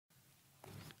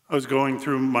I was going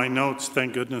through my notes,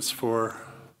 thank goodness for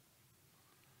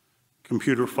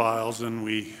computer files, and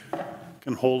we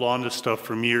can hold on to stuff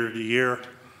from year to year.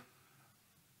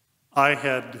 I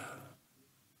had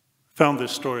found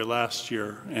this story last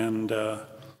year, and I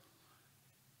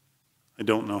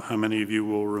don't know how many of you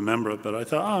will remember it, but I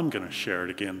thought, I'm going to share it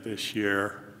again this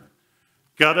year.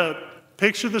 Got to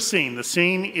picture the scene. The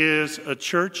scene is a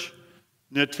church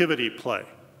nativity play.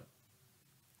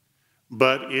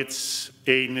 But it's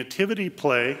a nativity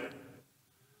play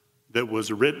that was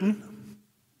written,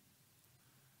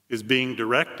 is being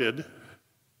directed,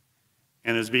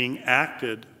 and is being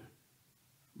acted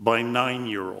by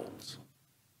 9-year-olds.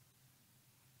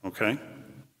 Okay?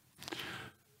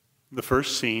 The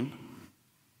first scene,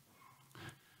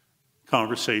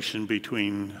 conversation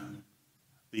between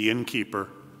the innkeeper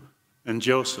and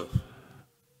Joseph.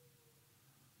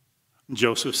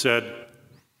 Joseph said,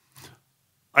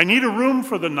 I need a room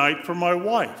for the night for my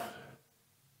wife.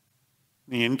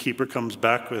 The innkeeper comes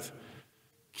back with,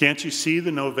 can't you see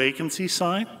the no vacancy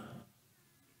sign?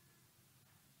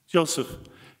 Joseph,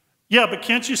 yeah, but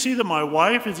can't you see that my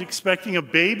wife is expecting a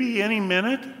baby any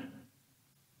minute?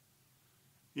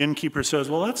 The innkeeper says,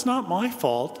 well, that's not my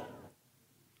fault.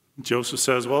 Joseph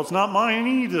says, well, it's not mine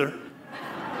either.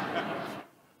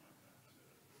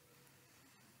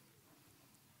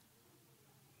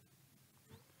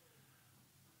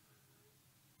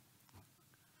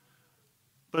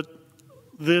 But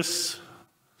this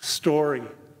story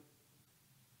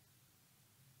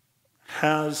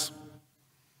has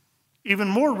even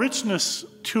more richness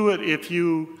to it if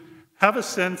you have a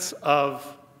sense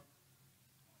of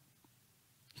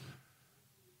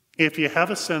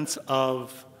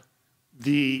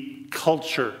the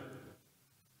culture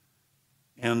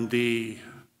and the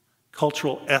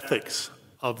cultural ethics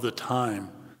of the time,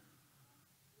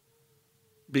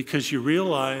 because you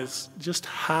realize just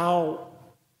how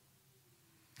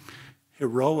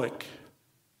heroic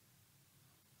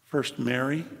first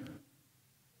Mary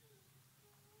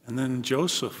and then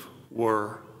Joseph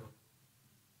were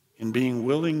in being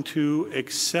willing to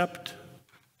accept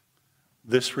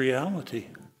this reality.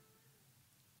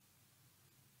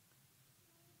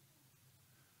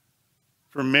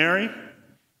 For Mary,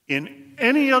 in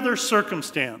any other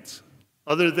circumstance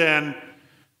other than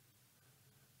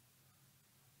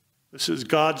this is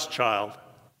God's child,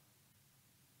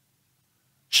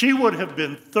 she would have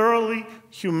been thoroughly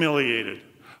humiliated.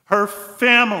 Her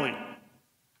family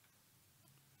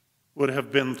would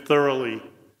have been thoroughly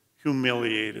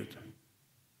humiliated.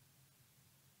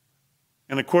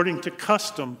 And according to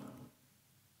custom,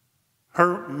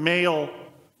 her male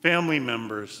family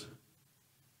members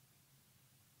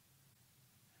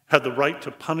had the right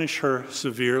to punish her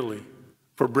severely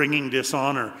for bringing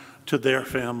dishonor to their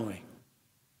family.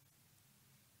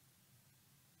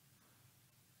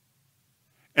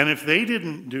 And if they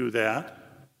didn't do that,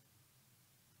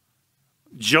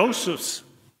 Joseph's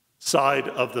side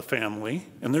of the family,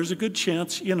 and there's a good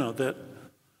chance, that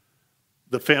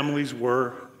the families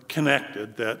were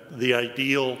connected, that the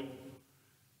ideal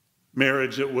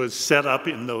marriage that was set up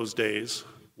in those days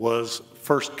was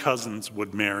first cousins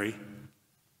would marry.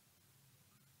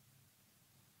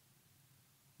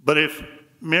 But if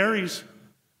Mary's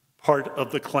part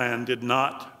of the clan did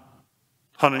not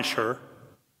punish her,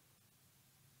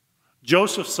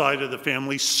 Joseph's side of the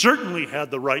family certainly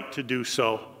had the right to do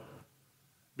so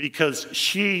because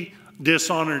she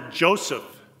dishonored Joseph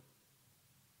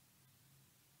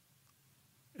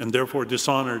and therefore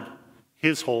dishonored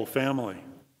his whole family.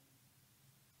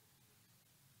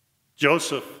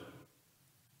 Joseph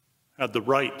had the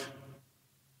right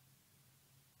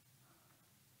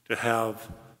to have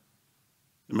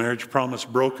the marriage promise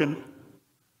broken,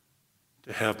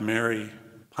 to have Mary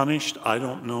punished. I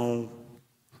don't know,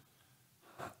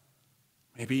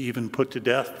 maybe even put to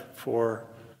death for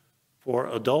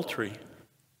adultery.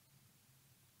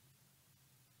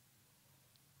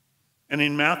 And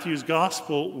in Matthew's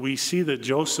gospel, we see that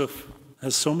Joseph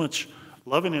has so much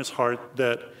love in his heart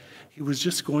that he was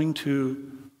just going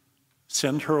to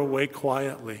send her away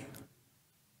quietly.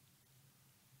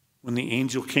 When the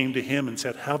angel came to him and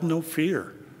said, have no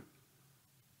fear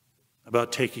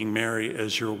about taking Mary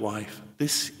as your wife.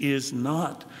 This is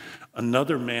not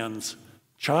another man's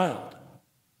child.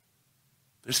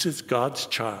 This is God's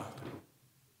child.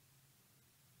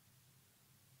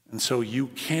 And so you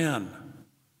can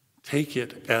take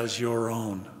it as your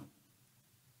own.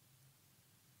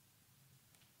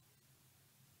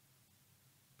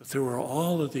 But there were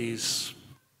all of these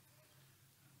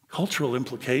cultural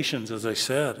implications, as I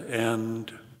said,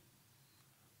 and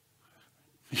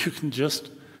you can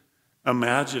just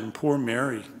imagine poor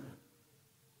Mary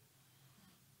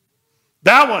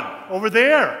That one over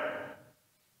there.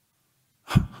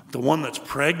 The one that's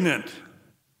pregnant.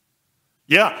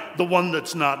 Yeah, the one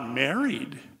that's not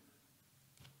married.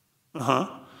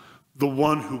 The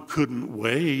one who couldn't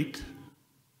wait.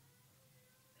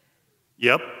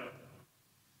 Yep.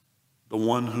 The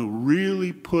one who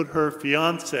really put her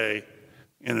fiancé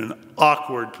in an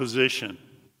awkward position.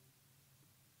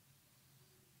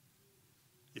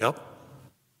 Yep.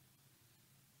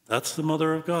 That's the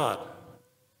Mother of God,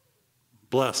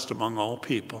 blessed among all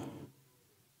people.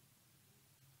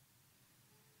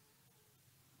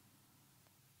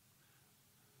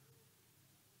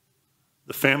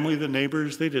 The family, the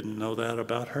neighbors, they didn't know that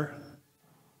about her.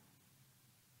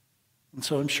 And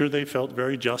so I'm sure they felt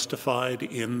very justified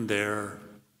in their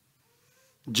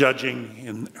judging,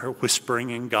 in her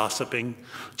whispering and gossiping,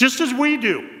 just as we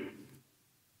do.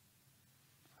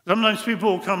 Sometimes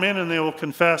people will come in and they will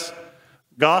confess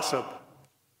gossip.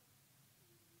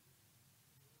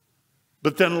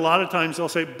 But then a lot of times they'll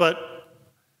say, but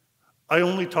I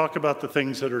only talk about the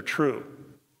things that are true,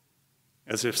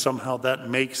 as if somehow that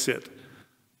makes it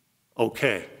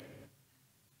okay.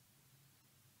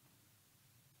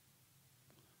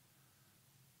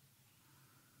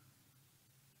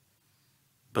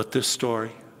 But this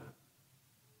story,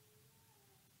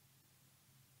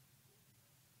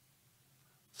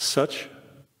 such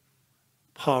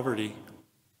poverty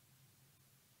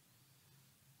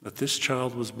that this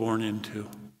child was born into,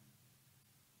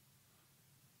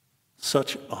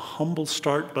 such a humble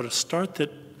start, but a start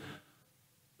that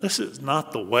this is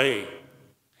not the way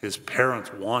his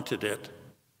parents wanted it.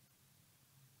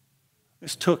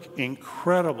 This took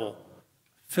incredible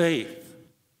faith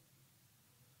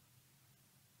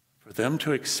for them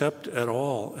to accept at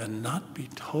all and not be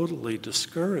totally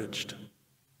discouraged.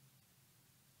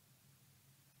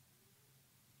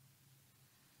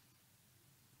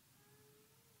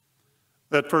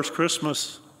 That first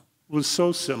Christmas was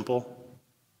so simple.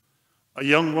 A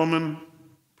young woman,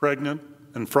 pregnant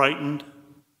and frightened.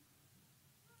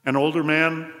 An older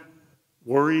man,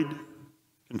 worried,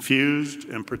 confused,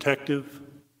 and protective.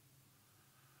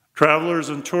 Travelers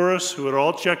and tourists who had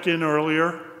all checked in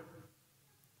earlier.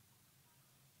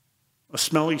 A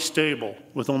smelly stable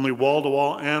with only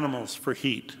wall-to-wall animals for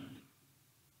heat.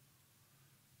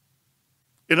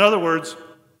 In other words,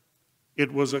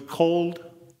 it was a cold,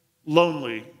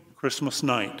 lonely Christmas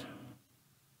night,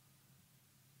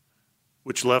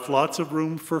 which left lots of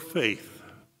room for faith.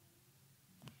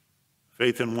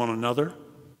 Faith in one another,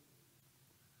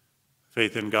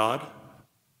 faith in God,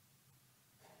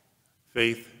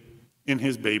 faith in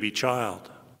his baby child.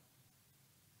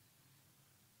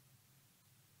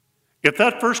 If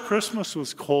that first Christmas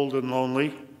was cold and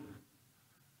lonely,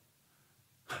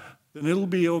 then it'll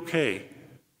be okay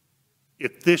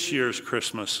if this year's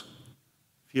Christmas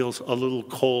feels a little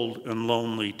cold and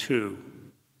lonely too.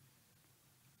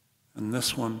 And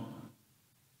this one,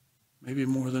 maybe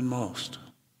more than most.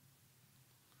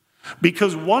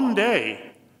 Because one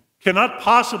day cannot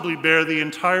possibly bear the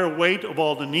entire weight of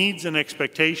all the needs and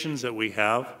expectations that we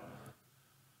have.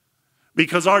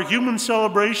 Because our human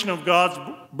celebration of God's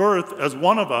birth as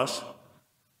one of us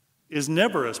is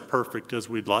never as perfect as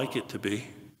we'd like it to be.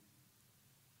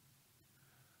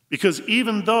 Because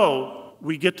even though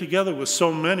we get together with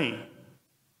so many,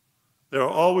 there are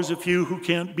always a few who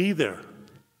can't be there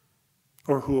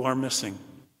or who are missing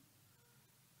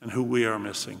and who we are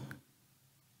missing.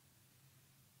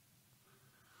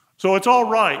 So it's all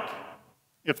right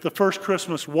if the first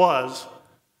Christmas was,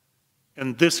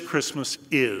 and this Christmas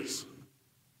is,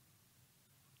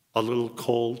 a little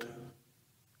cold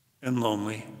and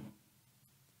lonely,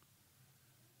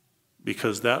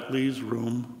 because that leaves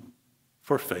room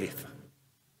for faith.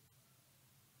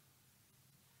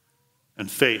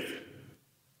 And faith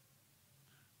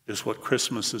is what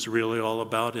Christmas is really all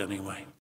about anyway.